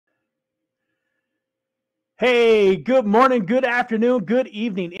Hey, good morning, good afternoon, good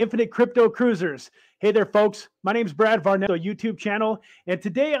evening, Infinite Crypto Cruisers. Hey there, folks. My name's Brad Varnett, YouTube channel, and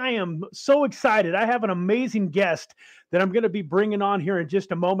today I am so excited. I have an amazing guest that I'm going to be bringing on here in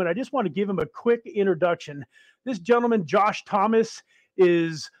just a moment. I just want to give him a quick introduction. This gentleman, Josh Thomas,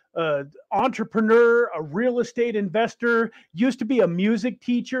 is an entrepreneur, a real estate investor, used to be a music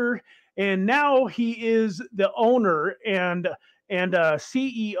teacher, and now he is the owner and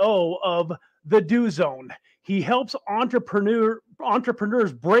CEO of the Do Zone. He helps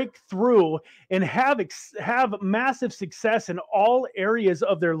entrepreneurs break through and have massive success in all areas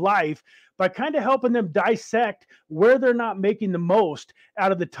of their life by kind of helping them dissect where they're not making the most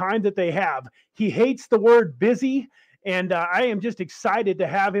out of the time that they have. He hates the word busy, and I am just excited to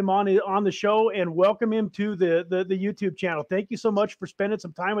have him on the show and welcome him to the YouTube channel. Thank you so much for spending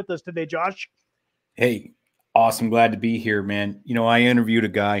some time with us today, Josh. Hey, awesome. Glad to be here, man. You know, I interviewed a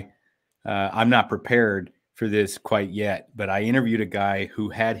guy. I'm not prepared for this quite yet, but I interviewed a guy who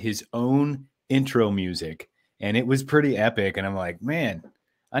had his own intro music, and it was pretty epic. And I'm like, man,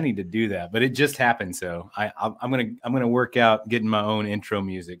 I need to do that. But it just happened, so I'm gonna work out getting my own intro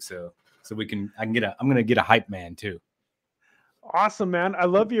music, so I'm gonna get a hype man too. Awesome, man. I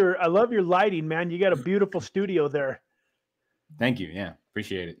love your lighting, man. You got a beautiful studio there. Thank you. Yeah,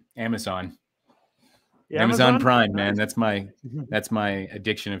 appreciate it. Amazon. Yeah, Amazon Prime, nice. Man. That's my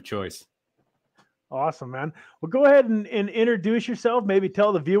addiction of choice. Awesome, man. Well, go ahead and introduce yourself. Maybe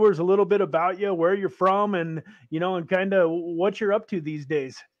tell the viewers a little bit about you, where you're from, and and kind of what you're up to these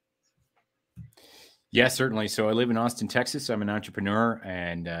days. Yeah, certainly. So I live in Austin, Texas. I'm an entrepreneur,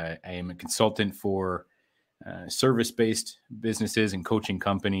 and I am a consultant for service-based businesses and coaching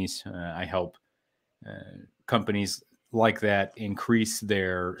companies. I help companies like that increase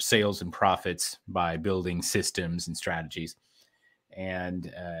their sales and profits by building systems and strategies. And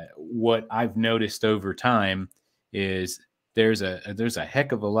what I've noticed over time is there's a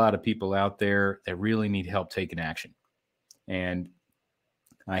heck of a lot of people out there that really need help taking action. And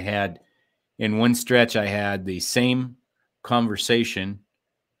in one stretch, I had the same conversation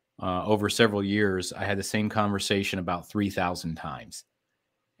over several years. I had the same conversation about 3,000 times.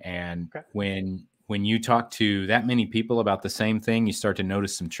 And okay. when you talk to that many people about the same thing, you start to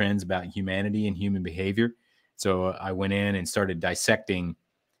notice some trends about humanity and human behavior. So I went in and started dissecting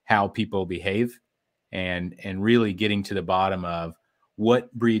how people behave and really getting to the bottom of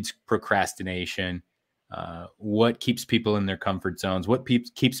what breeds procrastination, what keeps people in their comfort zones, what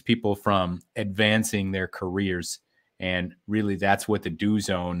keeps people from advancing their careers. And really, that's what the Do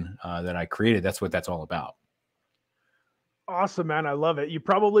Zone that I created, that's what that's all about. Awesome, man. I love it. You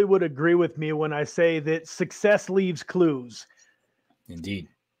probably would agree with me when I say that success leaves clues. Indeed.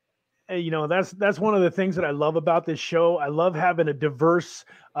 That's one of the things that I love about this show. I love having a diverse,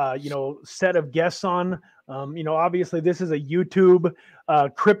 set of guests on. Obviously this is a YouTube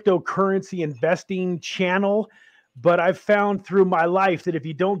cryptocurrency investing channel, but I've found through my life that if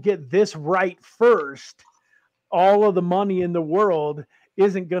you don't get this right first, all of the money in the world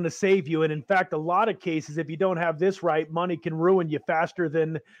isn't going to save you. And in fact, a lot of cases, if you don't have this right, money can ruin you faster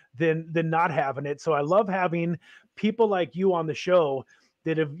than not having it. So I love having people like you on the show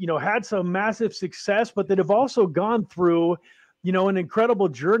that have, had some massive success, but that have also gone through, an incredible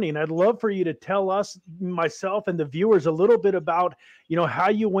journey. And I'd love for you to tell us, myself and the viewers, a little bit about, how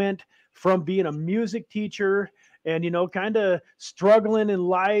you went from being a music teacher and, kind of struggling in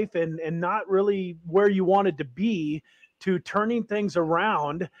life and not really where you wanted to be, to turning things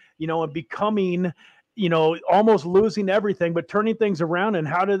around, and becoming, almost losing everything, but turning things around. And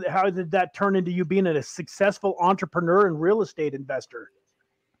how did that turn into you being a successful entrepreneur and real estate investor?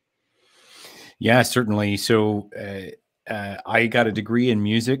 Yeah, certainly. So I got a degree in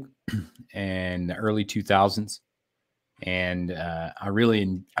music in the early 2000s, and I really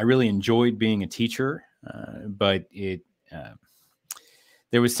enjoyed being a teacher. But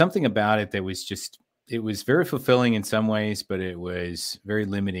there was something about it that was it was very fulfilling in some ways, but it was very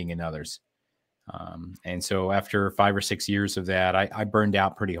limiting in others. And so after 5 or 6 years of that, I burned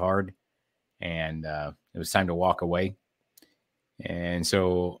out pretty hard, and it was time to walk away. And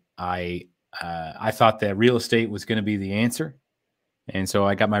so I thought that real estate was going to be the answer. And so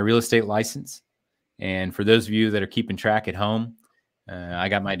I got my real estate license. And for those of you that are keeping track at home, I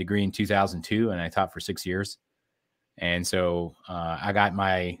got my degree in 2002, and I taught for 6 years. And so I got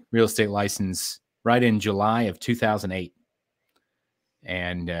my real estate license right in July of 2008.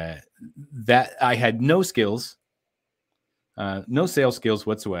 And that I had no skills, no sales skills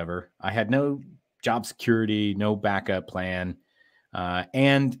whatsoever. I had no job security, no backup plan.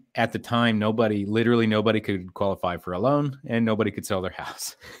 And at the time, literally nobody could qualify for a loan, and nobody could sell their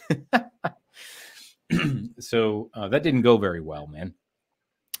house. So that didn't go very well, man.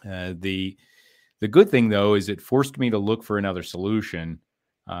 The good thing though is it forced me to look for another solution,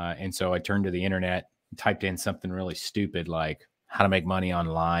 and so I turned to the internet, typed in something really stupid like how to make money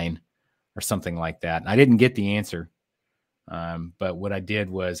online or something like that. And I didn't get the answer, but what I did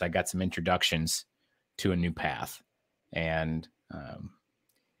was I got some introductions to a new path, and I'm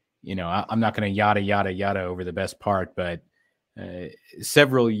not going to yada over the best part, but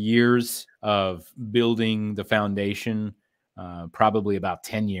several years of building the foundation, probably about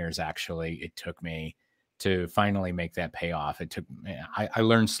 10 years, actually, it took me to finally make that pay off. I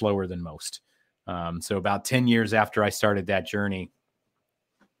learned slower than most. So about 10 years after I started that journey,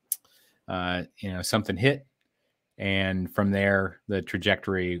 something hit. And from there, the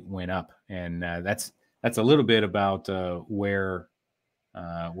trajectory went up. And that's a little bit about where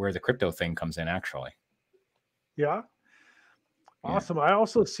the crypto thing comes in, actually. Yeah. Awesome. I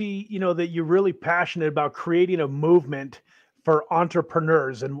also see, that you're really passionate about creating a movement for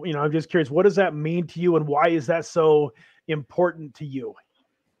entrepreneurs. And, I'm just curious, what does that mean to you and why is that so important to you?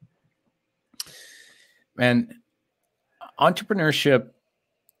 And entrepreneurship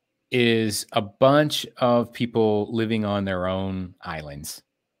is a bunch of people living on their own islands.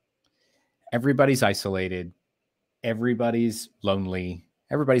 Everybody's isolated. Everybody's lonely.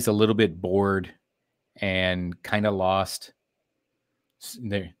 Everybody's a little bit bored and kind of lost.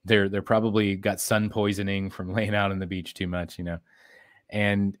 They're probably got sun poisoning from laying out on the beach too much,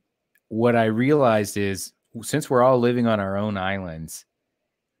 And what I realized is, since we're all living on our own islands,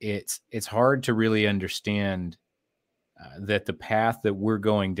 it's hard to really understand that the path that we're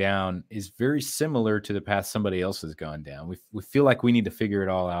going down is very similar to the path somebody else has gone down. We feel like we need to figure it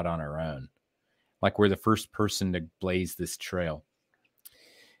all out on our own, like we're the first person to blaze this trail.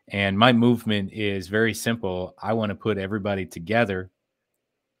 And my movement is very simple. I want to put everybody together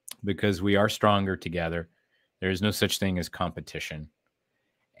because we are stronger together. There is no such thing as competition.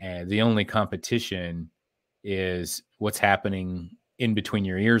 And the only competition is what's happening in between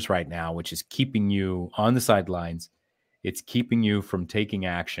your ears right now, which is keeping you on the sidelines. It's keeping you from taking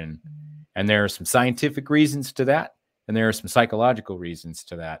action. And there are some scientific reasons to that, and there are some psychological reasons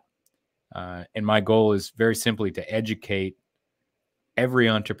to that. And my goal is very simply to educate every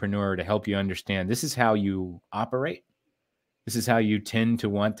entrepreneur to help you understand this is how you operate. This is how you tend to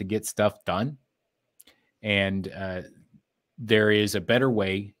want to get stuff done. And there is a better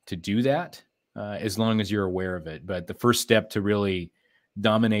way to do that as long as you're aware of it. But the first step to really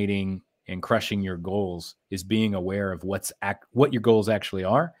dominating and crushing your goals is being aware of what your goals actually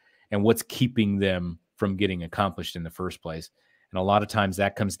are and what's keeping them from getting accomplished in the first place. And a lot of times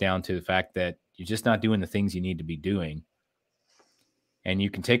that comes down to the fact that you're just not doing the things you need to be doing. And you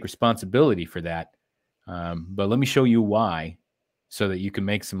can take responsibility for that. But let me show you why, so that you can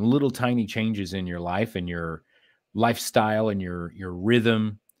make some little tiny changes in your life and your lifestyle and your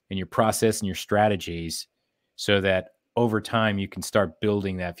rhythm and your process and your strategies, so that over time you can start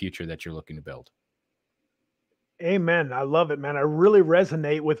building that future that you're looking to build. Amen. I love it, man. I really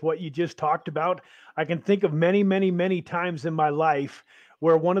resonate with what you just talked about. I can think of many, many, many times in my life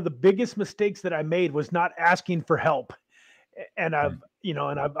where one of the biggest mistakes that I made was not asking for help. And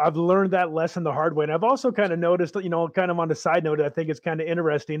I've learned that lesson the hard way. And I've also kind of noticed, kind of on a side note, I think it's kind of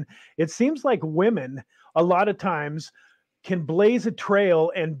interesting. It seems like women a lot of times can blaze a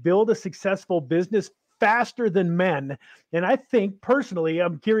trail and build a successful business faster than men. And I think personally,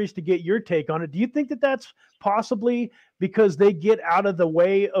 I'm curious to get your take on it. Do you think that that's possibly because they get out of the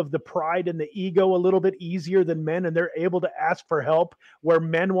way of the pride and the ego a little bit easier than men, and they're able to ask for help where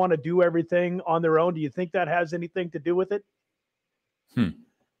men want to do everything on their own? Do you think that has anything to do with it?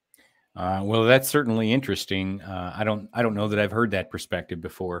 Well, that's certainly interesting. I don't know that I've heard that perspective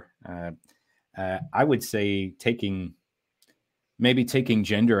before. I would say taking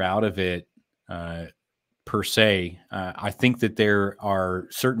gender out of it per se. I think that there are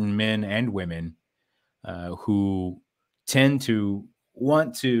certain men and women who tend to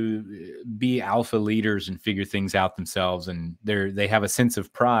want to be alpha leaders and figure things out themselves, and they have a sense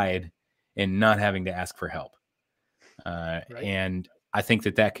of pride in not having to ask for help. Right. And I think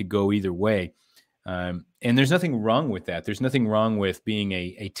that could go either way. And there's nothing wrong with that. There's nothing wrong with being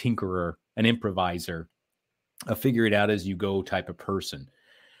a tinkerer, an improviser, a figure it out as you go type of person.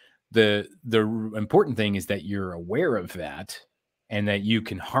 The important thing is that you're aware of that and that you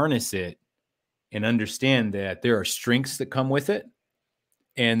can harness it and understand that there are strengths that come with it.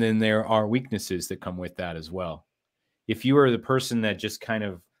 And then there are weaknesses that come with that as well. If you are the person that just kind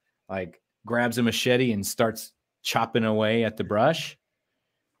of like grabs a machete and starts chopping away at the brush,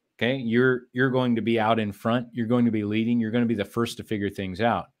 okay, you're going to be out in front. You're going to be leading. You're going to be the first to figure things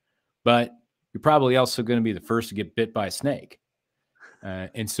out. But you're probably also going to be the first to get bit by a snake.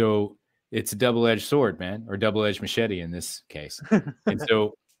 And so it's a double-edged sword, man, or double-edged machete in this case. And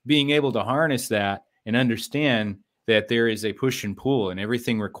so being able to harness that and understand that there is a push and pull and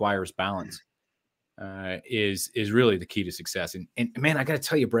everything requires balance is really the key to success. And man, I got to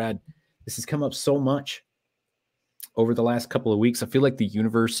tell you, Brad, this has come up so much over the last couple of weeks. I feel like the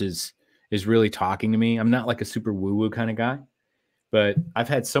universe is really talking to me. I'm not like a super woo-woo kind of guy, but I've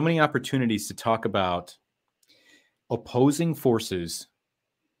had so many opportunities to talk about opposing forces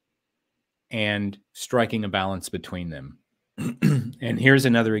and striking a balance between them. And here's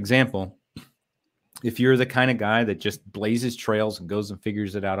another example. If you're the kind of guy that just blazes trails and goes and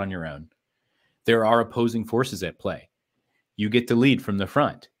figures it out on your own, there are opposing forces at play. You get to lead from the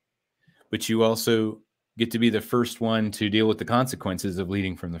front, but you also get to be the first one to deal with the consequences of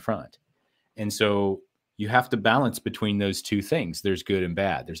leading from the front. And so you have to balance between those two things. There's good and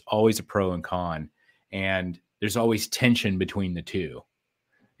bad. There's always a pro and con, and there's always tension between the two.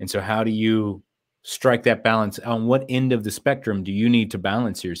 And so how do you strike that balance? On what end of the spectrum do you need to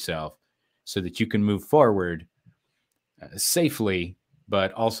balance yourself so that you can move forward safely,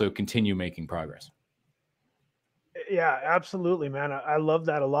 but also continue making progress? Yeah, absolutely, man. I love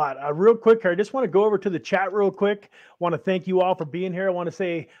that a lot. Real quick here, I just want to go over to the chat real quick. Want to thank you all for being here. I want to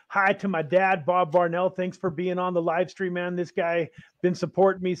say hi to my dad, Bob Barnell. Thanks for being on the live stream, man. This guy been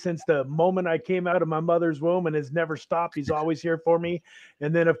supporting me since the moment I came out of my mother's womb and has never stopped. He's always here for me.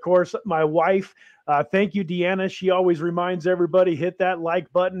 And then, of course, my wife. Thank you, Deanna. She always reminds everybody, hit that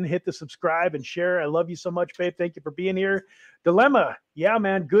like button, hit the subscribe and share. I love you so much, babe. Thank you for being here. Dilemma. Yeah,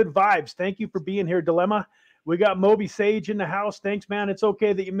 man. Good vibes. Thank you for being here, Dilemma. We got Moby Sage in the house. Thanks, man. It's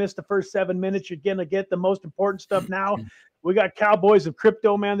okay that you missed the first 7 minutes. You're going to get the most important stuff now. We got Cowboys of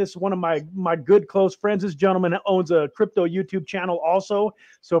Crypto, man. This is one of my good close friends. This gentleman owns a crypto YouTube channel also.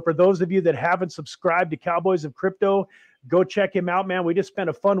 So for those of you that haven't subscribed to Cowboys of Crypto, go check him out, man. We just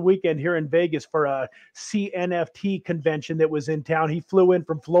spent a fun weekend here in Vegas for a CNFT convention that was in town. He flew in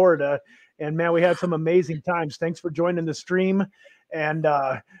from Florida, and man, we had some amazing times. Thanks for joining the stream. And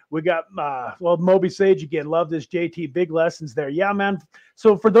we got, Moby Sage again. Love this, JT. Big lessons there. Yeah, man.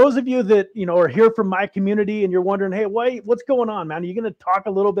 So for those of you that, are here from my community and you're wondering, hey, what's going on, man? Are you going to talk a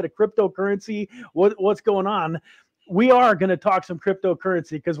little bit of cryptocurrency? What's going on? We are going to talk some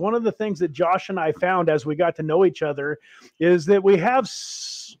cryptocurrency because one of the things that Josh and I found as we got to know each other is that we have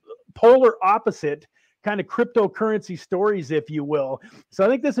polar opposite kind of cryptocurrency stories, if you will. So I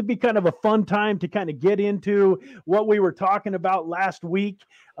think this would be kind of a fun time to kind of get into what we were talking about last week.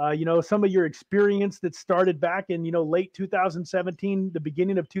 Some of your experience that started back in, late 2017, the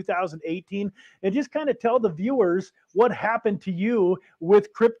beginning of 2018, and just kind of tell the viewers what happened to you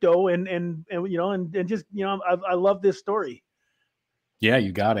with crypto and just, I love this story. Yeah,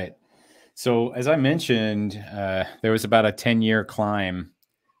 you got it. So as I mentioned, there was about a 10-year climb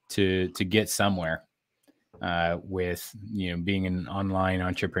to get somewhere. With being an online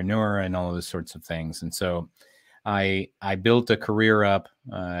entrepreneur and all of those sorts of things. And so I built a career up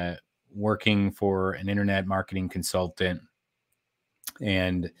working for an internet marketing consultant,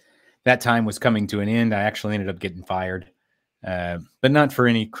 and that time was coming to an end. I actually ended up getting fired, but not for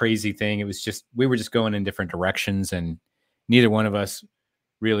any crazy thing. It was just we were just going in different directions, and neither one of us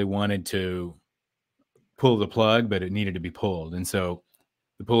really wanted to pull the plug, but it needed to be pulled. And so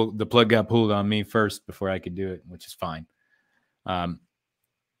the plug got pulled on me first before I could do it, which is fine. And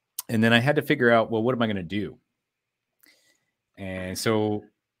then I had to figure out, well, what am I going to do? And so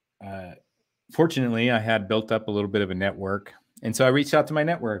fortunately, I had built up a little bit of a network. And so I reached out to my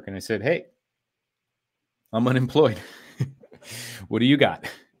network and I said, hey, I'm unemployed. What do you got?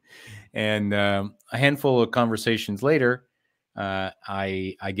 And a handful of conversations later,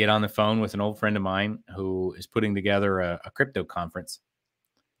 I get on the phone with an old friend of mine who is putting together a crypto conference.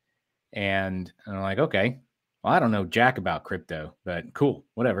 And I'm like, okay, well, I don't know jack about crypto, but cool,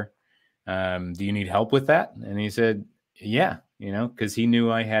 whatever. Do you need help with that? And he said, yeah, because he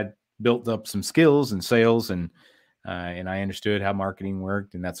knew I had built up some skills and sales and I understood how marketing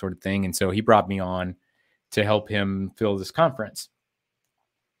worked and that sort of thing. And so he brought me on to help him fill this conference.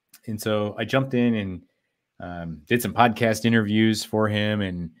 And so I jumped in and did some podcast interviews for him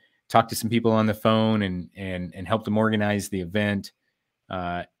and talked to some people on the phone and helped him organize the event.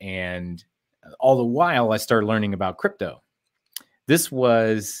 And all the while I started learning about crypto. This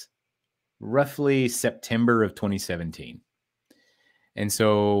was roughly September of 2017. And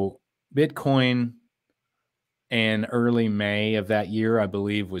so Bitcoin in early May of that year, I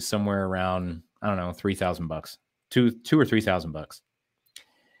believe, was somewhere around, I don't know, $3,000, $2,000 or $3,000.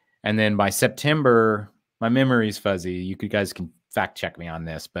 And then by September, my memory's fuzzy. You guys can fact check me on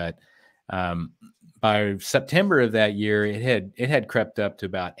this, but Um, by September of that year, it had crept up to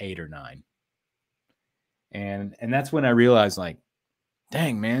about 8 or 9. And that's when I realized, like,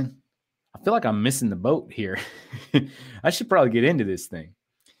 dang, man, I feel like I'm missing the boat here. I should probably get into this thing.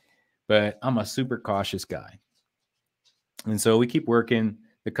 But I'm a super cautious guy. And so we keep working.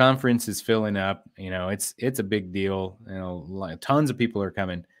 The conference is filling up. It's a big deal. Tons of people are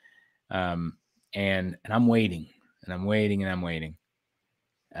coming. And I'm waiting, and I'm waiting, and I'm waiting.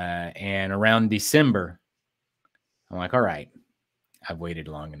 And around December, I'm like, all right, I've waited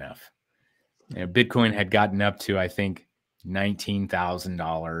long enough. Bitcoin had gotten up to, I think,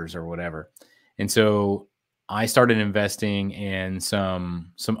 $19,000 or whatever. And so I started investing in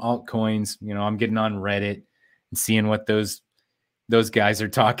some altcoins. I'm getting on Reddit and seeing what those guys are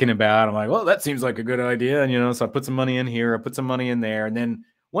talking about. I'm like, well, that seems like a good idea. And, so I put some money in here, I put some money in there. And then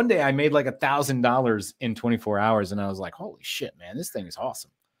one day I made like $1,000 in 24 hours. And I was like, holy shit, man, this thing is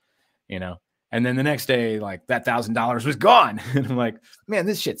awesome. And then the next day, like, that $1,000 was gone. And I'm like, man,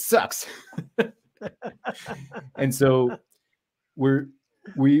 this shit sucks. And so we're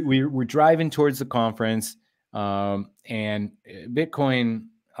driving towards the conference, and Bitcoin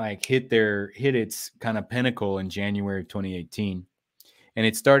like hit its kind of pinnacle in January of 2018, and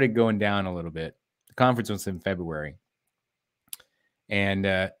it started going down a little bit. The conference was in February, and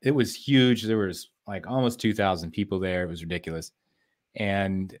it was huge. There was like almost 2,000 people there. It was ridiculous.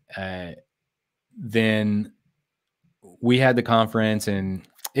 And then we had the conference, and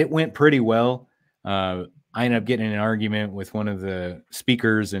it went pretty well. I ended up getting in an argument with one of the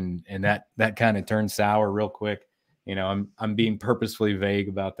speakers, and that kind of turned sour real quick. I'm being purposefully vague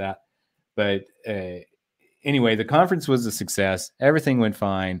about that. But anyway, the conference was a success. Everything went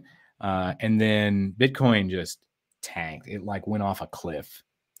fine. And then Bitcoin just tanked. It like went off a cliff.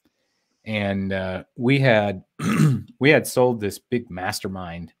 And we had sold this big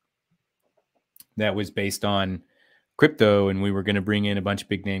mastermind that was based on crypto, and we were going to bring in a bunch of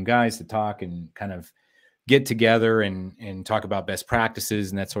big name guys to talk and kind of get together and talk about best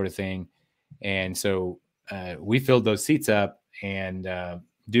practices and that sort of thing. And so we filled those seats up, and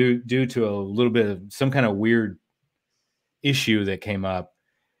due to a little bit of some kind of weird issue that came up,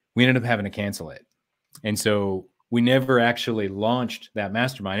 we ended up having to cancel it. And so we never actually launched that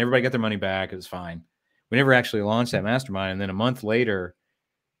mastermind. Everybody got their money back. It was fine. We never actually launched that mastermind. And then a month later,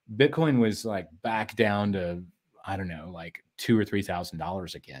 Bitcoin was like back down to, I don't know, like $2,000 or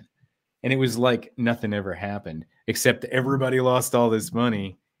 $3,000 again. And it was like nothing ever happened, except everybody lost all this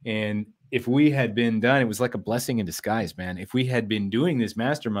money. And if we had been done, it was like a blessing in disguise, man. If we had been doing this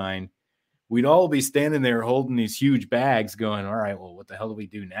mastermind, we'd all be standing there holding these huge bags going, all right, well, what the hell do we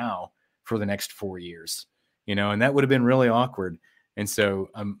do now for the next 4 years? And that would have been really awkward. And so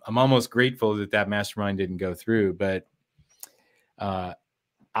I'm almost grateful that mastermind didn't go through. But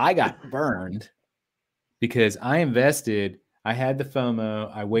I got burned because I had the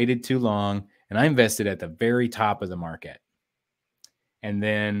FOMO, I waited too long, and I invested at the very top of the market. And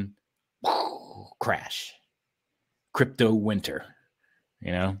then crash, crypto winter,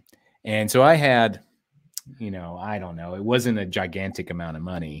 And so I had, I don't know, it wasn't a gigantic amount of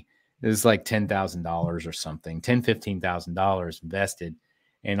money. It was like $10,000 or something, $10,000, $15,000 invested.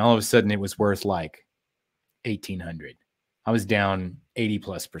 And all of a sudden it was worth like 1,800. I was down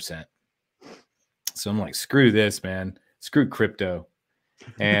 80+%. So I'm like, screw this, man. Screw crypto.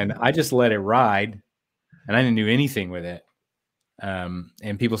 And I just let it ride, and I didn't do anything with it.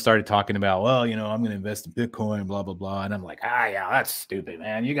 And people started talking about, well, I'm going to invest in Bitcoin, blah, blah, blah. And I'm like, yeah, that's stupid,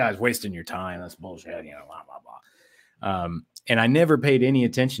 man. You guys wasting your time. That's bullshit, blah, blah, blah. And I never paid any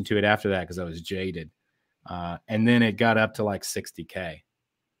attention to it after that because I was jaded. And then it got up to like 60K.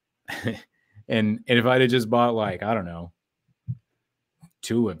 And if I'd have just bought like, I don't know,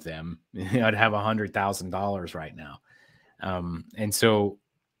 2 of them, I'd have $100,000 right now. And so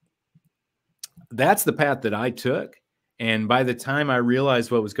that's the path that I took. And by the time I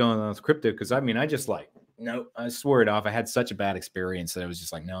realized what was going on with crypto, because I just like, no, I swore it off. I had such a bad experience that I was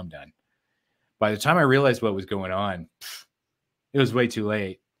just like, no, I'm done. By the time I realized what was going on, it was way too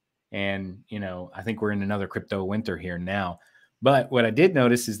late. And, I think we're in another crypto winter here now. But what I did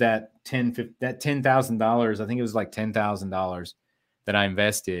notice is that $10,000, I think it was like $10,000 that I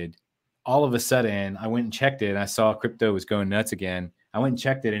invested. All of a sudden, I went and checked it, and I saw crypto was going nuts again. I went and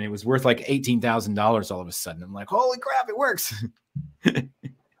checked it, and it was worth like $18,000 all of a sudden. I'm like, holy crap, it works.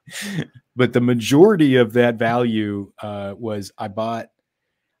 But the majority of that value was I bought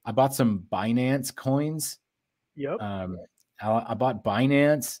some Binance coins. Yep. I bought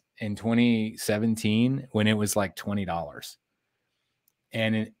Binance in 2017 when it was like $20.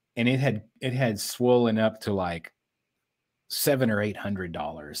 And it had swollen up to like $700 or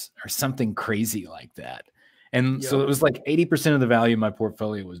 $800 or something crazy like that. And so it was like 80% of the value of my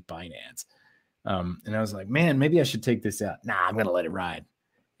portfolio was Binance. And I was like, man, maybe I should take this out. Nah, I'm going to let it ride.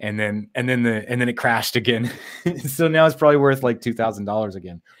 And then it crashed again. So now it's probably worth like $2,000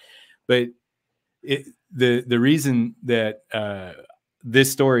 again. But the reason that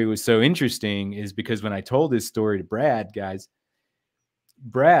this story was so interesting is because when I told this story to Brad, guys,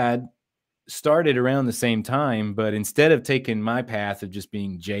 Brad started around the same time, but instead of taking my path of just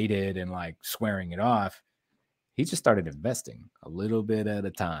being jaded and like swearing it off, he just started investing a little bit at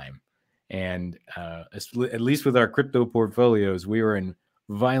a time. And at least with our crypto portfolios, we were in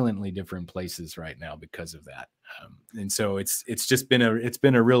violently different places right now because of that. And so it's been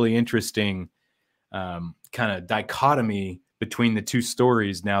a really interesting kind of dichotomy between the two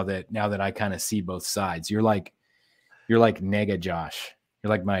stories now that I kind of see both sides. You're like Nega Josh. You're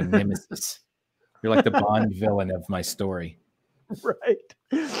like my nemesis. You're like the Bond villain of my story. Right.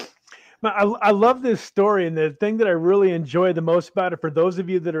 I love this story. And the thing that I really enjoy the most about it, for those of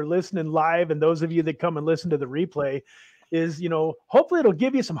you that are listening live and those of you that come and listen to the replay, is, hopefully it'll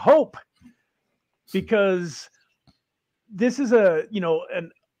give you some hope, because this is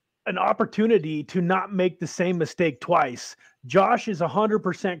an opportunity to not make the same mistake twice. Josh is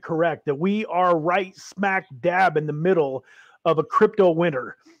 100% correct that we are right smack dab in the middle of a crypto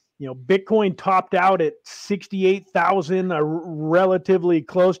winter. Bitcoin topped out at 68,000, relatively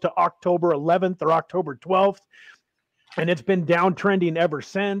close to October 11th or October 12th. And it's been downtrending ever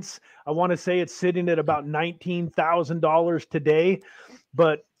since. I want to say it's sitting at about $19,000 today.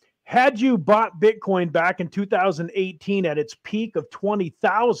 But had you bought Bitcoin back in 2018 at its peak of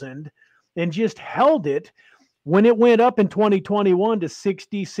 20,000 and just held it, when it went up in 2021 to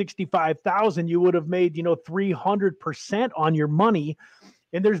 65,000, you would have made, 300% on your money.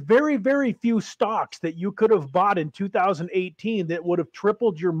 And there's very, very few stocks that you could have bought in 2018 that would have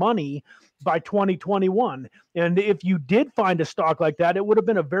tripled your money by 2021. And if you did find a stock like that, it would have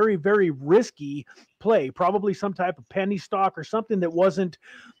been a very, very risky play, probably some type of penny stock or something that wasn't,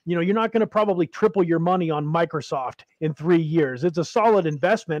 you're not going to probably triple your money on Microsoft in 3 years. It's a solid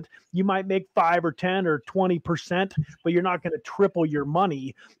investment. You might make 5 or 10 or 20%, but you're not going to triple your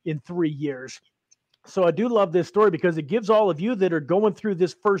money in 3 years. So I do love this story because it gives all of you that are going through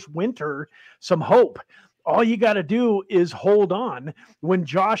this first winter some hope. All you got to do is hold on. When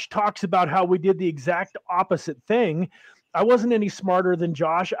Josh talks about how we did the exact opposite thing, I wasn't any smarter than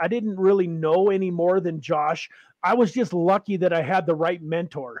Josh. I didn't really know any more than Josh. I was just lucky that I had the right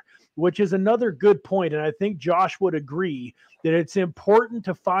mentor, which is another good point. And I think Josh would agree that it's important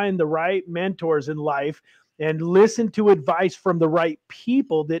to find the right mentors in life and listen to advice from the right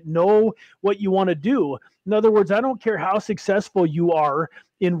people that know what you want to do. In other words, I don't care how successful you are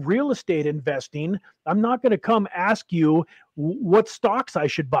in real estate investing. I'm not going to come ask you what stocks I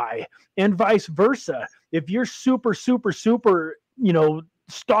should buy, and vice versa. If you're super, super, super,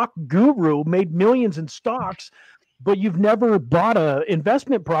 stock guru, made millions in stocks, but you've never bought an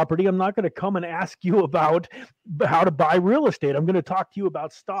investment property, I'm not going to come and ask you about how to buy real estate. I'm going to talk to you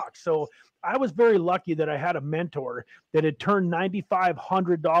about stocks. So I was very lucky that I had a mentor that had turned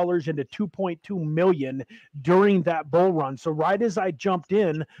 $9,500 into $2.2 million during that bull run. So right as I jumped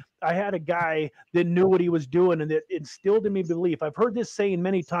in, I had a guy that knew what he was doing and that instilled in me belief. I've heard this saying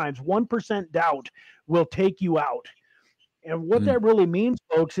many times: 1% doubt will take you out. And what that really means,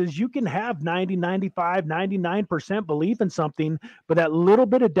 folks, is you can have 90, 95, 99% belief in something, but that little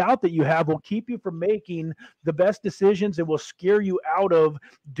bit of doubt that you have will keep you from making the best decisions. It will scare you out of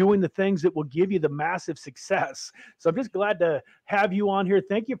doing the things that will give you the massive success. So I'm just glad to have you on here.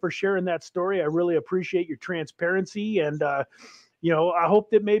 Thank you for sharing that story. I really appreciate your transparency. And, I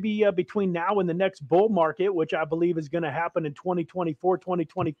hope that maybe between now and the next bull market, which I believe is going to happen in 2024,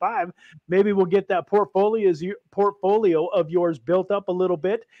 2025, maybe we'll get that portfolio of yours built up a little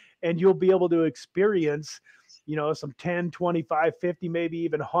bit, and you'll be able to experience, some 10, 25, 50, maybe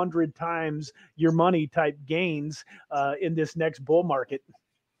even 100 times your money type gains in this next bull market.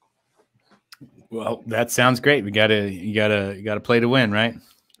 Well, that sounds great. You gotta play to win, right?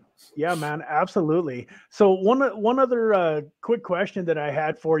 Yeah, man, absolutely. So one other quick question that I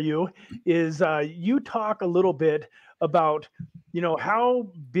had for you is you talk a little bit about, how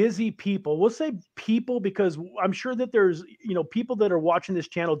busy people, we'll say people, because I'm sure that there's, people that are watching this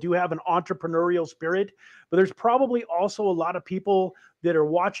channel do have an entrepreneurial spirit, but there's probably also a lot of people that are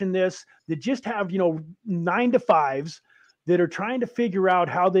watching this that just have, 9 to 5s that are trying to figure out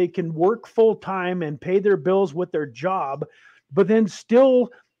how they can work full time and pay their bills with their job, but then still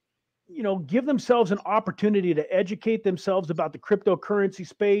give themselves an opportunity to educate themselves about the cryptocurrency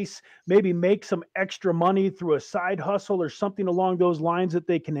space, maybe make some extra money through a side hustle or something along those lines that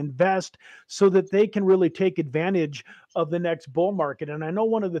they can invest so that they can really take advantage of the next bull market. And I know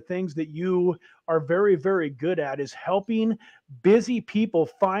one of the things that you are very, very good at is helping busy people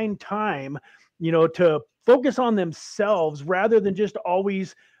find time, to focus on themselves rather than just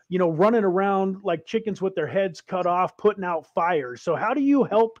always running around like chickens with their heads cut off, putting out fires. So how do you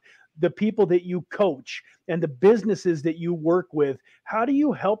help the people that you coach and the businesses that you work with? How do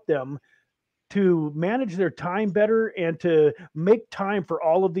you help them to manage their time better and to make time for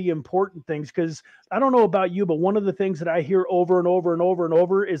all of the important things? Because I don't know about you, but one of the things that I hear over and over and over and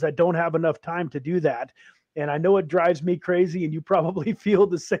over is I don't have enough time to do that. And I know it drives me crazy, and you probably feel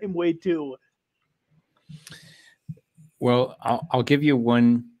the same way too. Well, I'll give you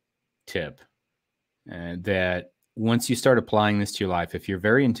one tip that once you start applying this to your life, if you're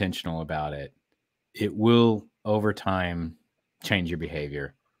very intentional about it, it will over time change your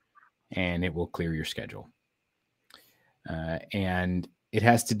behavior and it will clear your schedule. And it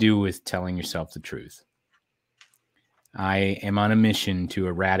has to do with telling yourself the truth. I am on a mission to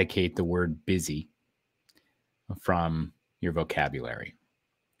eradicate the word busy from your vocabulary.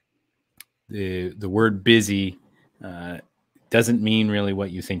 The word busy doesn't mean really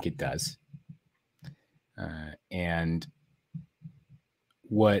what you think it does. And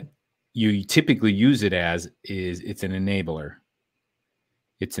what you typically use it as is it's an enabler.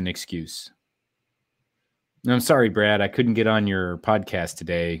 It's an excuse. And I'm sorry, Brad, I couldn't get on your podcast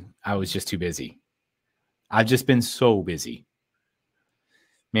today. I was just too busy. I've just been so busy.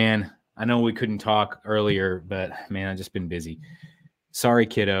 Man, I know we couldn't talk earlier, but man, I've just been busy. Sorry,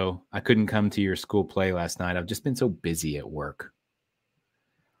 kiddo. I couldn't come to your school play last night. I've just been so busy at work.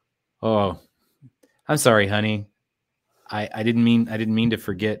 Oh, I'm sorry, honey. I didn't mean to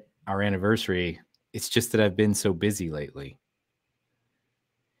forget our anniversary. It's just that I've been so busy lately.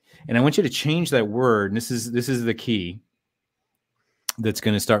 And I want you to change that word. And this is the key that's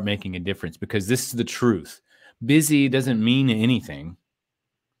going to start making a difference, because this is the truth. Busy doesn't mean anything.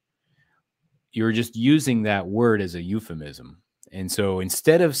 You're just using that word as a euphemism. And so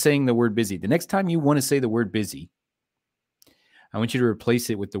instead of saying the word busy, the next time you want to say the word busy, I want you to replace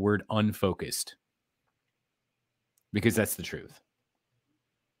it with the word unfocused, because that's the truth.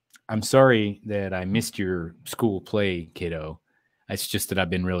 I'm sorry that I missed your school play, kiddo. It's just that I've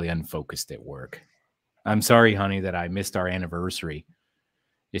been really unfocused at work. I'm sorry, honey, that I missed our anniversary.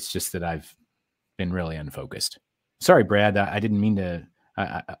 It's just that I've been really unfocused. Sorry, Brad. I didn't mean to.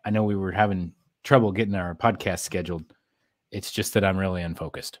 I know we were having trouble getting our podcast scheduled. It's just that I'm really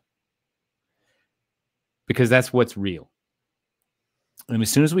unfocused. Because that's what's real. And as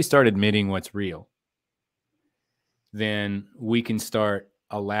soon as we start admitting what's real, then we can start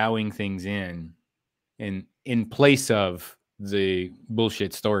allowing things in place of the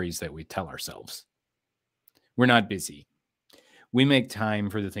bullshit stories that we tell ourselves. We're not busy. We make time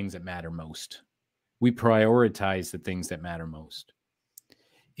for the things that matter most. We prioritize the things that matter most.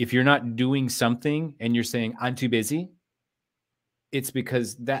 If you're not doing something and you're saying, I'm too busy, it's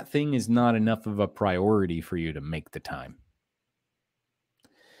because that thing is not enough of a priority for you to make the time.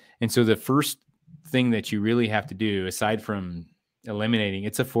 And so the first thing that you really have to do, aside from eliminating,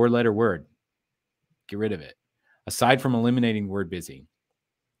 it's a 4-letter word. Get rid of it. Aside from eliminating the word busy,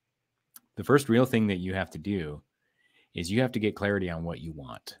 the first real thing that you have to do is you have to get clarity on what you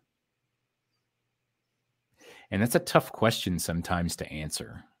want. And that's a tough question sometimes to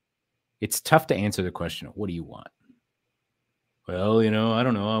answer. It's tough to answer the question, what do you want? Well, I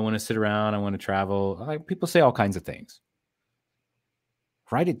don't know. I want to sit around. I want to travel. People say all kinds of things.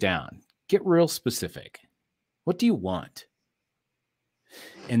 Write it down. Get real specific. What do you want?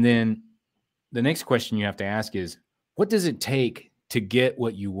 And then the next question you have to ask is, what does it take to get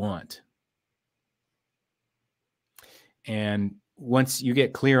what you want? And once you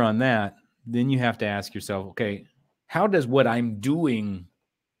get clear on that, then you have to ask yourself, okay, how does what I'm doing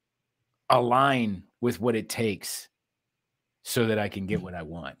align with what it takes so that I can get what I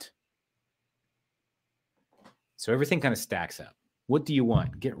want? So everything kind of stacks up. What do you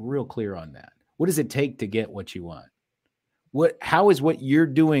want? Get real clear on that. What does it take to get what you want? How is what you're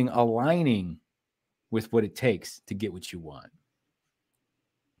doing aligning with what it takes to get what you want?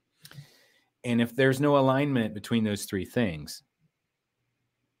 And if there's no alignment between those three things,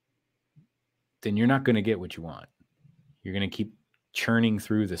 then you're not going to get what you want. You're going to keep churning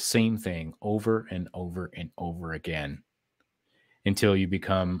through the same thing over and over and over again until you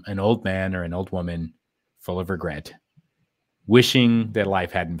become an old man or an old woman full of regret, wishing that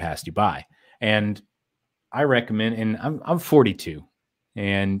life hadn't passed you by. And I recommend, and I'm 42,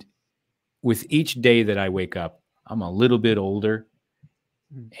 and with each day that I wake up, I'm a little bit older,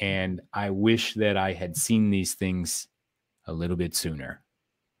 and I wish that I had seen these things a little bit sooner.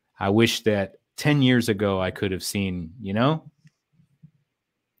 I wish that 10 years ago I could have seen,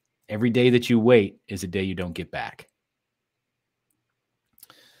 every day that you wait is a day you don't get back.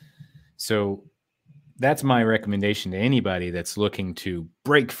 So that's my recommendation to anybody that's looking to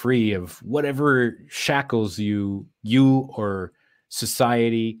break free of whatever shackles you or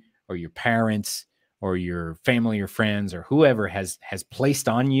society or your parents or your family or friends or whoever has placed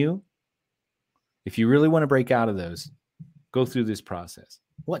on you. If you really want to break out of those, go through this process.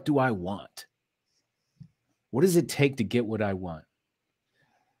 What do I want? What does it take to get what I want?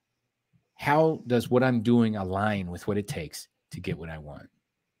 How does what I'm doing align with what it takes to get what I want?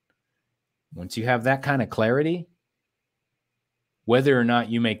 Once you have that kind of clarity, whether or not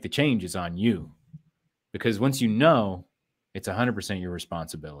you make the change is on you. Because once you know, it's 100% your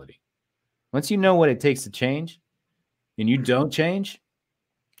responsibility. Once you know what it takes to change and you don't change,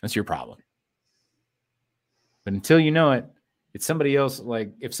 that's your problem. But until you know it, it's somebody else.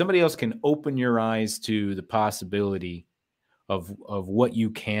 Like if somebody else can open your eyes to the possibility of what you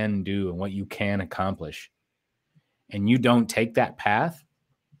can do and what you can accomplish, and you don't take that path,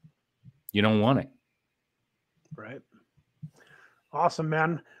 you don't want it. Right. Awesome,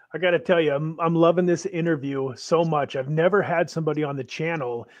 man. I got to tell you, I'm loving this interview so much. I've never had somebody on the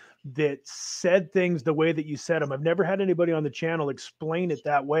channel that said things the way that you said them. I've never had anybody on the channel explain it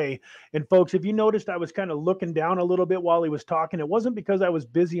that way. And folks, if you noticed, I was kind of looking down a little bit while he was talking. It wasn't because I was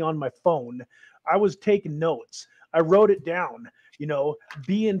busy on my phone. I was taking notes. I wrote it down,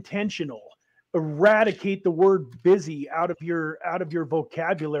 be intentional. Eradicate the word busy out of your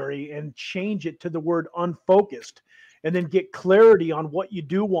vocabulary and change it to the word unfocused, and then get clarity on what you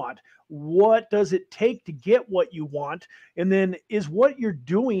do want. What does it take to get what you want? And then is what you're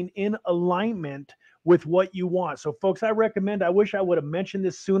doing in alignment with what you want? So folks, I wish I would have mentioned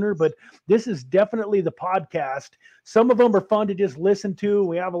this sooner, but this is definitely the podcast. Some of them are fun to just listen to.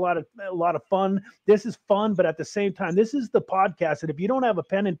 We have a lot of fun. This is fun, but at the same time, this is the podcast. And if you don't have a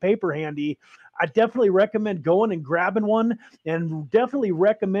pen and paper handy, I definitely recommend going and grabbing one, and definitely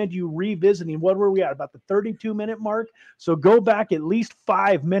recommend you revisiting. What were we at? About the 32-minute mark. So go back at least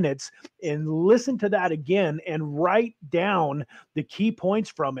 5 minutes and listen to that again and write down the key points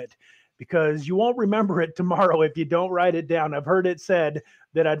from it, because you won't remember it tomorrow if you don't write it down. I've heard it said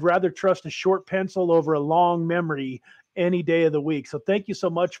that I'd rather trust a short pencil over a long memory any day of the week. So thank you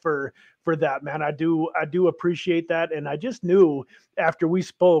so much for that, man. I do appreciate that. And I just knew after we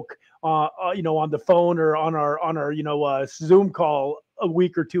spoke, on the phone or on our Zoom call a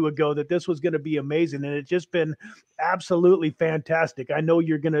week or two ago, that this was going to be amazing. And it's just been absolutely fantastic. I know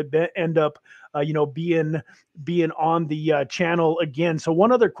you're going to end up, being on the channel again. So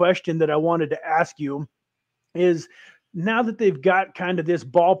one other question that I wanted to ask you is, now that they've got kind of this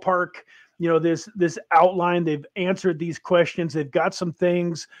ballpark, this outline, they've answered these questions, they've got some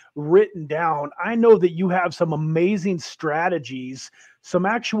things written down. I know that you have some amazing strategies, some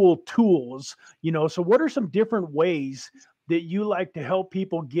actual tools, so what are some different ways that you like to help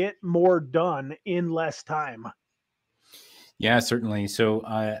people get more done in less time? Yeah, certainly. So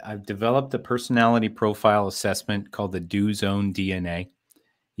I've developed a personality profile assessment called the Do Zone DNA.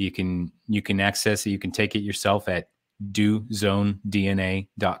 You can access it. You can take it yourself at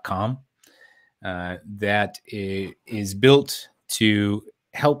dozonedna.com. That is built to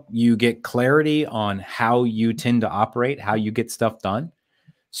help you get clarity on how you tend to operate, how you get stuff done,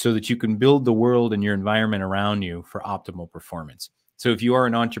 so that you can build the world and your environment around you for optimal performance. So if you are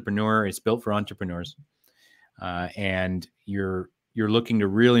an entrepreneur, it's built for entrepreneurs, and you're looking to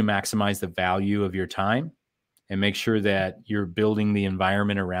really maximize the value of your time and make sure that you're building the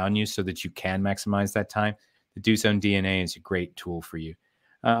environment around you so that you can maximize that time, the Do Zone DNA is a great tool for you.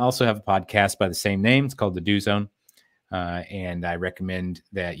 I also have a podcast by the same name. It's called The Do Zone. And I recommend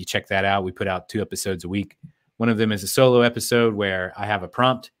that you check that out. We put out 2 episodes a week. One of them is a solo episode where I have a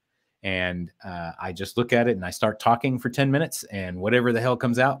prompt and I just look at it and I start talking for 10 minutes and whatever the hell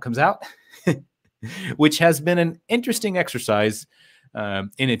comes out, which has been an interesting exercise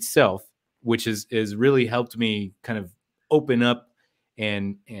in itself, which has really helped me kind of open up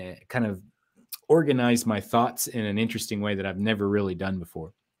and kind of organize my thoughts in an interesting way that I've never really done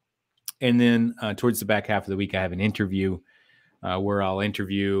before. And then towards the back half of the week, I have an interview where I'll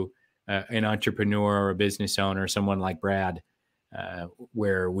interview an entrepreneur or a business owner, someone like Brad,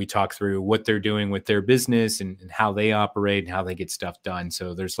 where we talk through what they're doing with their business and how they operate and how they get stuff done.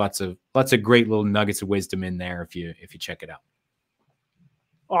 So there's lots of great little nuggets of wisdom in there if you check it out.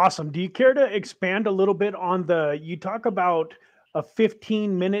 Awesome. Do you care to expand a little bit on you talk about a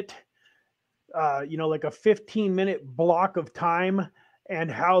 15-minute like a 15-minute block of time, and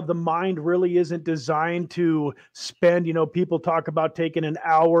how the mind really isn't designed to spend, people talk about taking an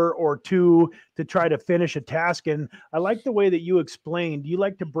hour or two to try to finish a task. And I like the way that you explained. You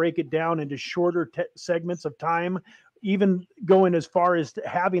like to break it down into shorter segments of time, even going as far as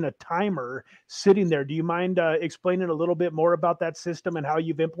having a timer sitting there. Do you mind explaining a little bit more about that system and how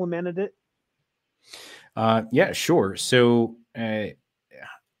you've implemented it? Yeah, sure. So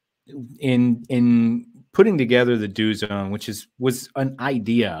in putting together the Do Zone, which was an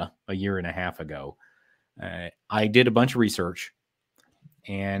idea a year and a half ago, I did a bunch of research,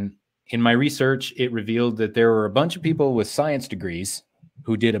 and in my research, it revealed that there were a bunch of people with science degrees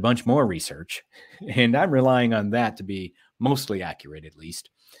who did a bunch more research, and I'm relying on that to be mostly accurate, at least.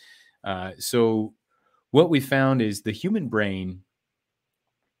 So what we found is the human brain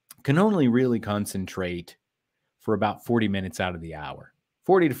can only really concentrate for about 40 minutes out of the hour,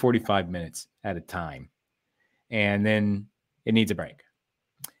 40 to 45 minutes at a time. And then it needs a break.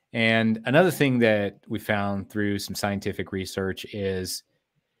 And another thing that we found through some scientific research is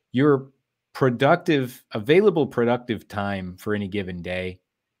your available productive time for any given day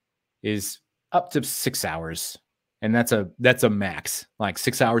is up to 6 hours. And that's a max. Like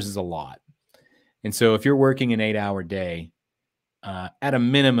 6 hours is a lot. And so if you're working an 8-hour day, at a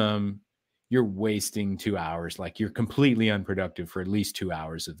minimum, you're wasting 2 hours. Like you're completely unproductive for at least 2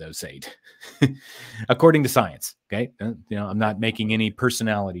 hours of those 8, according to science. Okay. I'm not making any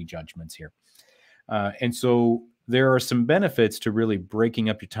personality judgments here. And so there are some benefits to really breaking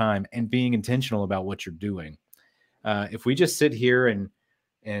up your time and being intentional about what you're doing. If we just sit here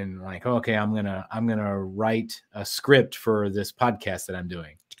and like, okay, I'm going to write a script for this podcast that I'm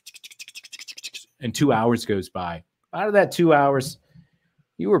doing, and 2 hours goes by. Out of that 2 hours,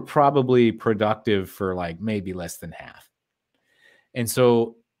 you were probably productive for like maybe less than half. And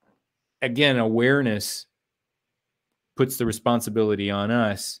so again, awareness puts the responsibility on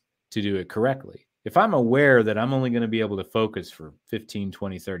us to do it correctly. If I'm aware that I'm only going to be able to focus for 15,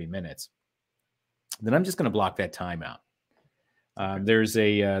 20, 30 minutes, then I'm just going to block that time out. There's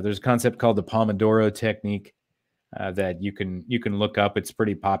a concept called the Pomodoro technique that you can look up. It's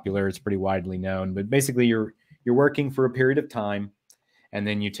pretty popular. It's pretty widely known. But basically, you're working for a period of time, and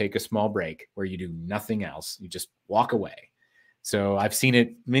then you take a small break where you do nothing else. You just walk away. So I've seen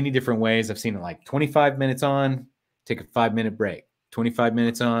it many different ways. I've seen it like 25 minutes on, take a 5-minute break, 25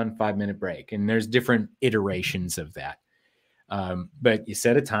 minutes on, 5-minute break. And there's different iterations of that. But you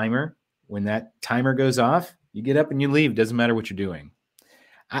set a timer. When that timer goes off, you get up and you leave. Doesn't matter what you're doing.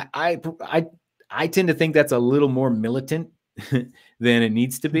 I tend to think that's a little more militant than it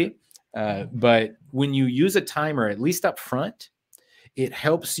needs to be. But when you use a timer, at least up front, it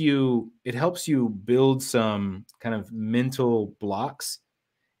helps you build some kind of mental blocks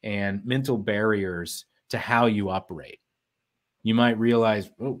and mental barriers to how you operate. You might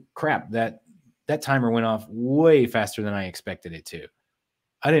realize, oh crap, that timer went off way faster than I expected it to.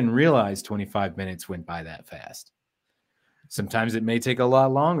 I didn't realize 25 minutes went by that fast. Sometimes it may take a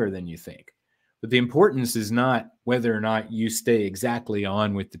lot longer than you think. But the importance is not whether or not you stay exactly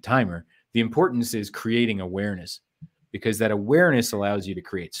on with the timer. The importance is creating awareness, because that awareness allows you to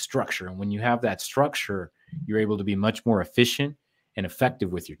create structure. And when you have that structure, you're able to be much more efficient and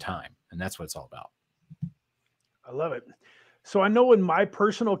effective with your time. And that's what it's all about. I love it. So I know in my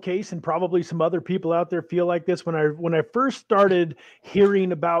personal case, and probably some other people out there feel like this, when I first started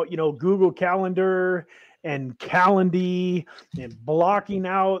hearing about, Google Calendar and Calendly and blocking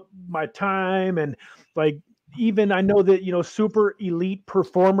out my time, and like, even I know that, super elite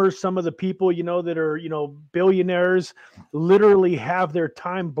performers, some of the people, that are, billionaires, literally have their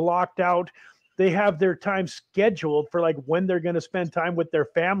time blocked out. They have their time scheduled for like when they're going to spend time with their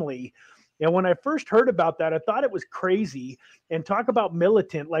family. And when I first heard about that, I thought it was crazy. And talk about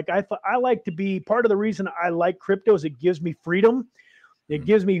militant. Like I like to be part of the reason I like crypto is it gives me freedom. It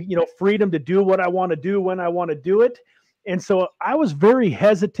gives me, freedom to do what I want to do when I want to do it. And so I was very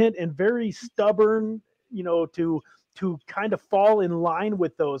hesitant and very stubborn, to kind of fall in line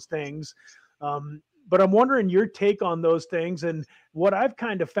with those things. But I'm wondering your take on those things. And what I've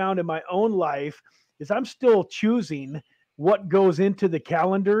kind of found in my own life is I'm still choosing what goes into the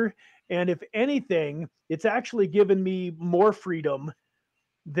calendar. And if anything, it's actually given me more freedom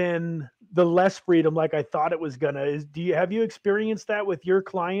than the less freedom like I thought it was gonna. Have you experienced that with your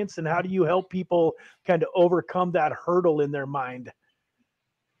clients, and how do you help people kind of overcome that hurdle in their mind?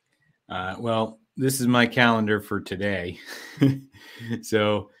 Well, this is my calendar for today.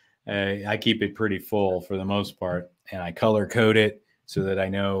 So I keep it pretty full for the most part, and I color code it so that I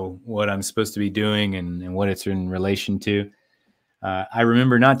know what I'm supposed to be doing and what it's in relation to. I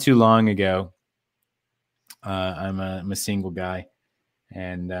remember not too long ago, I'm a single guy,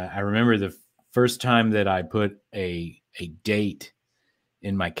 and I remember the first time that I put a date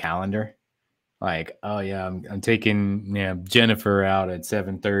in my calendar. Like, oh yeah, I'm taking Jennifer out at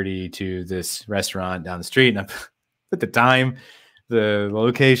 7:30 to this restaurant down the street, and I put the time, the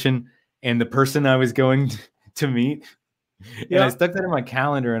location, and the person I was going to meet, and I stuck that in my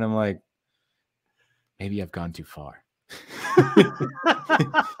calendar, and I'm like, maybe I've gone too far.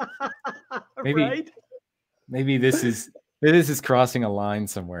 maybe, right? Maybe this is crossing a line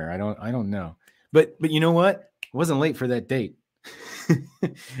somewhere. I don't know, but you know what? I wasn't late for that date.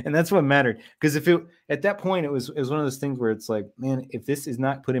 And that's what mattered, because if it at that point it was one of those things where it's like, man, if this is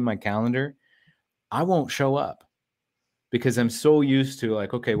not put in my calendar, I won't show up, because I'm so used to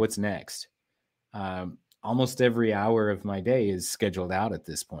like, okay, what's next? Almost every hour of my day is scheduled out at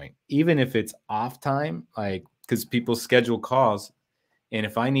this point, even if it's off time, like, because people schedule calls, and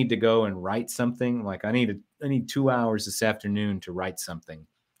if I need to go and write something, like I need 2 hours this afternoon to write something.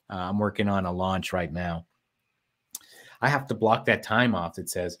 I'm working on a launch right now. I have to block that time off that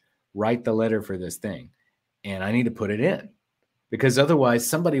says, write the letter for this thing. And I need to put it in, because otherwise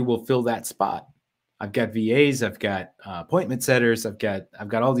somebody will fill that spot. I've got VAs, I've got appointment setters, I've got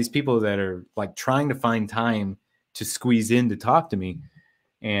all these people that are like trying to find time to squeeze in to talk to me.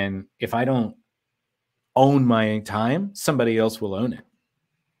 And if I don't own my time, somebody else will own it.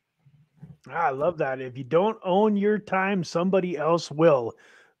 I love that. If you don't own your time, somebody else will.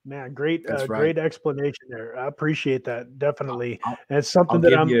 Man, great, great explanation there. I appreciate that. Definitely. And it's something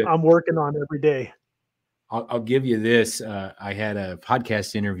that I'm working on every day. I'll give you this. I had a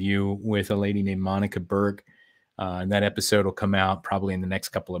podcast interview with a lady named Monica Berg, and that episode will come out probably in the next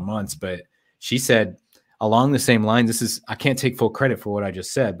couple of months. But she said along the same lines, I can't take full credit for what I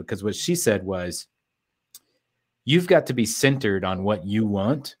just said, because what she said was, you've got to be centered on what you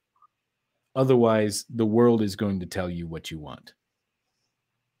want. Otherwise, the world is going to tell you what you want.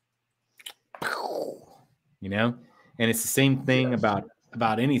 And it's the same thing about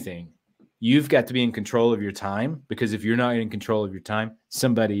anything. You've got to be in control of your time, because if you're not in control of your time,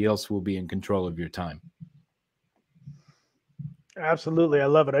 somebody else will be in control of your time. Absolutely. I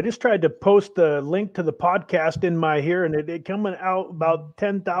love it. I just tried to post the link to the podcast in my here, and it coming out about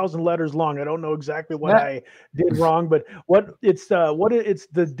 10,000 letters long. I don't know exactly what I did wrong, but it's the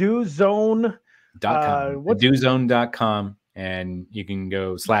DoZone.com. DoZone.com, and you can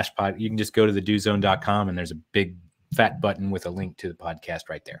go /pod. You can just go to the DoZone.com, and there's a big fat button with a link to the podcast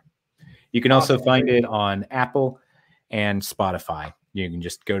right there. You can also find it on Apple and Spotify. You can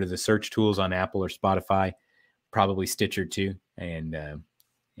just go to the search tools on Apple or Spotify, probably Stitcher too, and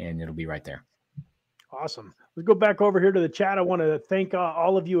it'll be right there. Awesome. Let's go back over here to the chat. I want to thank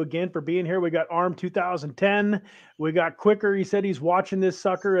all of you again for being here. We got Arm 2010. We got Quicker. He said he's watching this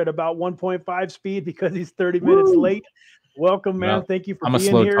sucker at about 1.5 speed because he's 30 minutes late. Welcome, man. Well, thank you for being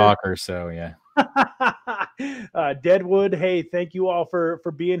here. I'm a slow talker, so yeah. Deadwood, hey, thank you all for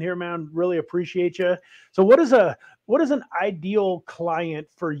being here, man. Really appreciate you. So what is an ideal client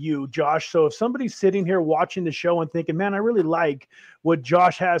for you, Josh? So if somebody's sitting here watching the show and thinking, man, I really like what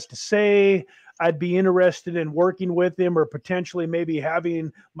Josh has to say, I'd be interested in working with him, or potentially maybe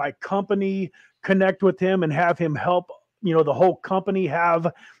having my company connect with him and have him help, the whole company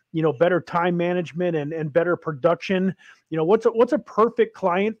have, better time management and better production. What's a perfect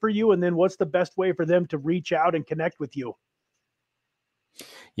client for you? And then what's the best way for them to reach out and connect with you?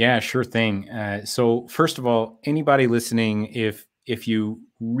 Yeah, sure thing. So first of all, anybody listening, if you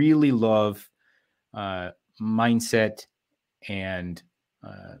really love mindset and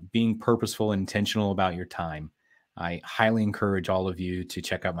being purposeful and intentional about your time, I highly encourage all of you to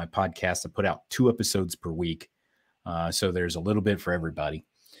check out my podcast. I put out 2 episodes per week. So there's a little bit for everybody.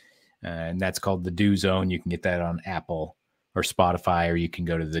 And that's called the Do Zone. You can get that on Apple or Spotify, or you can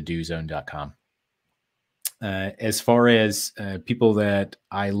go to thedozone.com. As far as people that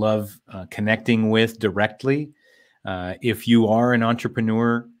I love connecting with directly, if you are an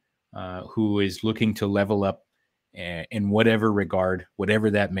entrepreneur who is looking to level up in whatever regard, whatever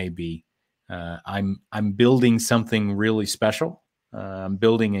that may be, I'm building something really special. I'm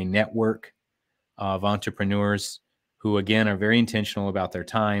building a network of entrepreneurs who, again, are very intentional about their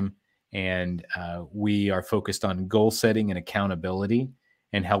time. And we are focused on goal setting and accountability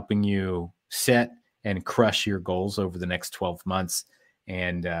and helping you set and crush your goals over the next 12 months.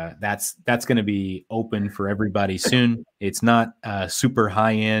 And that's going to be open for everybody soon. It's not super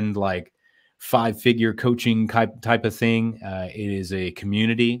high end, like 5-figure coaching type of thing. It is a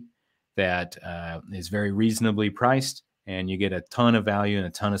community that is very reasonably priced, and you get a ton of value and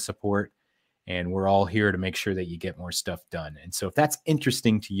a ton of support. And we're all here to make sure that you get more stuff done. And so if that's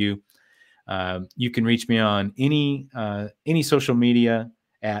interesting to you, You can reach me on any social media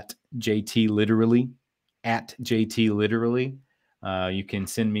at JT Literally, at JT Literally. You can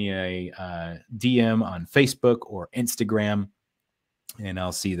send me a DM on Facebook or Instagram, and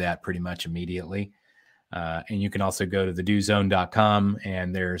I'll see that pretty much immediately. And you can also go to thedozone.com,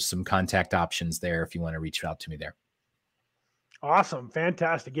 and there's some contact options there if you want to reach out to me there. Awesome.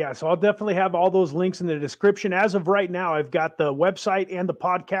 Fantastic. Yeah. So I'll definitely have all those links in the description. As of right now, I've got the website and the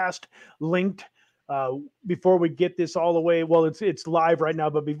podcast linked. Before we get this all the way, well, it's live right now,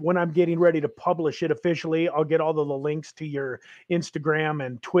 but when I'm getting ready to publish it officially, I'll get all the links to your Instagram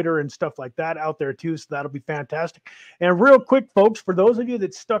and Twitter and stuff like that out there too. So that'll be fantastic. And real quick, folks, for those of you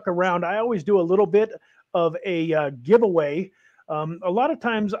that stuck around, I always do a little bit of a giveaway. A lot of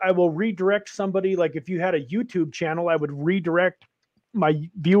times I will redirect somebody, like if you had a YouTube channel, I would redirect my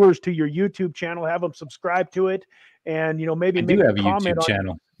viewers to your YouTube channel, have them subscribe to it, and maybe make a comment on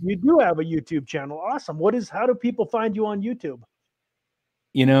channel. You do have a YouTube channel. Awesome. How do people find you on YouTube?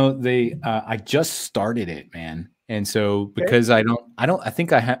 I just started it, man. And so because I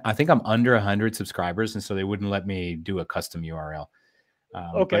think I'm under 100 subscribers, and so they wouldn't let me do a custom URL.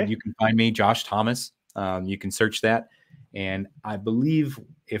 But you can find me, Josh Thomas. You can search that. And I believe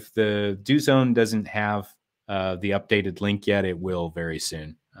if the Do Zone doesn't have the updated link yet, it will very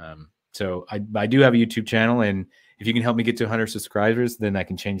soon. So I do have a YouTube channel, and if you can help me get to 100 subscribers, then I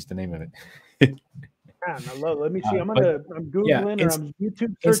can change the name of it. Man, I love it. Let me see. I'm Googling or I'm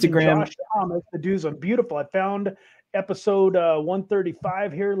YouTube searching Instagram. Josh Thomas, the Do Zone. Beautiful. I found episode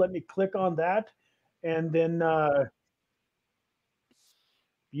 135 here. Let me click on that. And then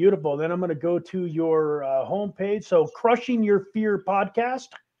beautiful. Then I'm going to go to your homepage. So Crushing Your Fear Podcast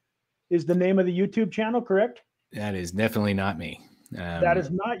is the name of the YouTube channel, correct? That is definitely not me. That is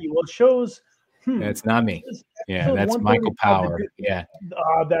not you. Well, it shows. That's not me. Yeah, that's Michael Power. Yeah.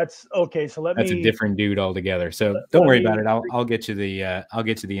 That's okay. So that's a different dude altogether. So don't worry about it. I'll get you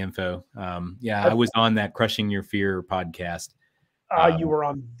the info. I was on that Crushing Your Fear podcast. You were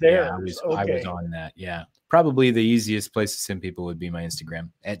on there. Yeah, I was on that. Yeah. Probably the easiest place to send people would be my Instagram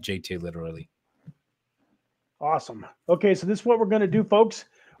at JT Literally. Awesome. Okay, so this is what we're going to do, folks.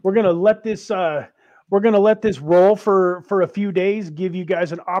 We're going to let this roll for a few days, give you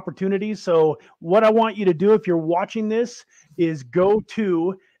guys an opportunity. So what I want you to do if you're watching this is go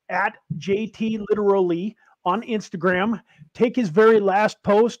to at JT Literally on Instagram, take his very last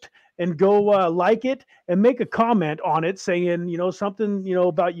post and go like it and make a comment on it saying, something,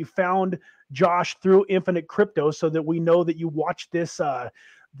 about you found Josh through Infinite Crypto, so that we know that you watched this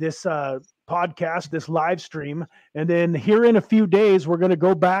podcast, this live stream. And then here in a few days, we're going to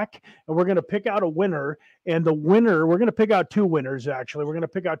go back and we're going to pick out a winner. And the winner, we're going to pick out two winners, actually. We're going to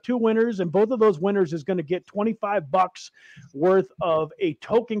pick out two winners, and both of those winners is going to get $25 worth of a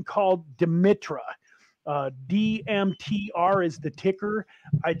token called Dimitra. DMTR is the ticker.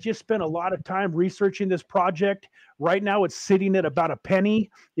 I just spent a lot of time researching this project. Right now it's sitting at about a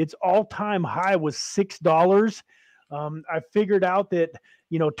penny. Its all-time high was $6. I figured out that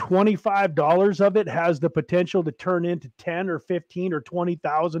 $25 of it has the potential to turn into $10 or $15 or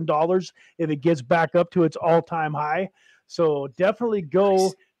 $20,000 if it gets back up to its all-time high. So definitely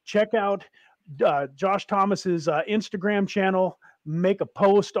go check out Josh Thomas's Instagram channel. Make a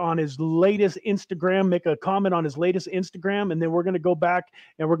post on his latest Instagram, make a comment on his latest Instagram, and then we're going to go back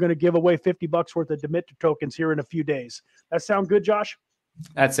and we're going to give away $50 worth of Dimitra tokens here in a few days. That sound good, Josh?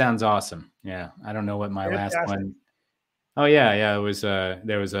 That sounds awesome. Yeah. I don't know what my last one. Oh yeah. Yeah. It was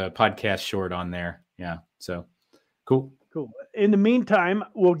there was a podcast short on there. Yeah. So cool. In the meantime,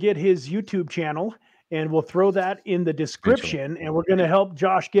 we'll get his YouTube channel and we'll throw that in the description, and we're going to help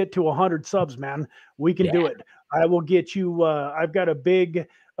Josh get to 100 subs, man. We can do it. I will get you. I've got a big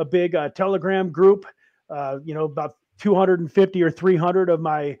Telegram group, about 250 or 300 of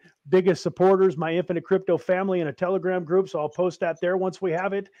my biggest supporters, my Infinite Crypto family, in a Telegram group. So I'll post that there once we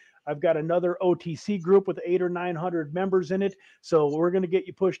have it. I've got another OTC group with 800 or 900 members in it. So we're going to get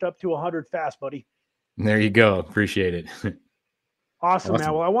you pushed up to 100 fast, buddy. There you go. Appreciate it. Awesome,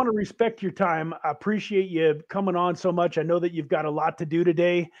 man. Well, I want to respect your time. I appreciate you coming on so much. I know that you've got a lot to do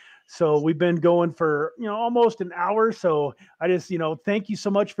today. So we've been going for, almost an hour. So I just, thank you so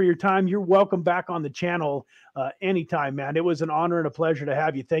much for your time. You're welcome back on the channel anytime, man. It was an honor and a pleasure to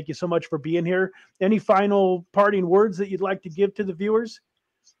have you. Thank you so much for being here. Any final parting words that you'd like to give to the viewers?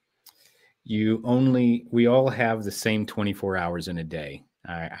 We all have the same 24 hours in a day.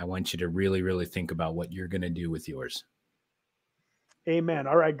 I want you to really, really think about what you're going to do with yours. Amen.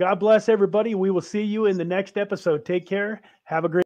 All right. God bless everybody. We will see you in the next episode. Take care. Have a great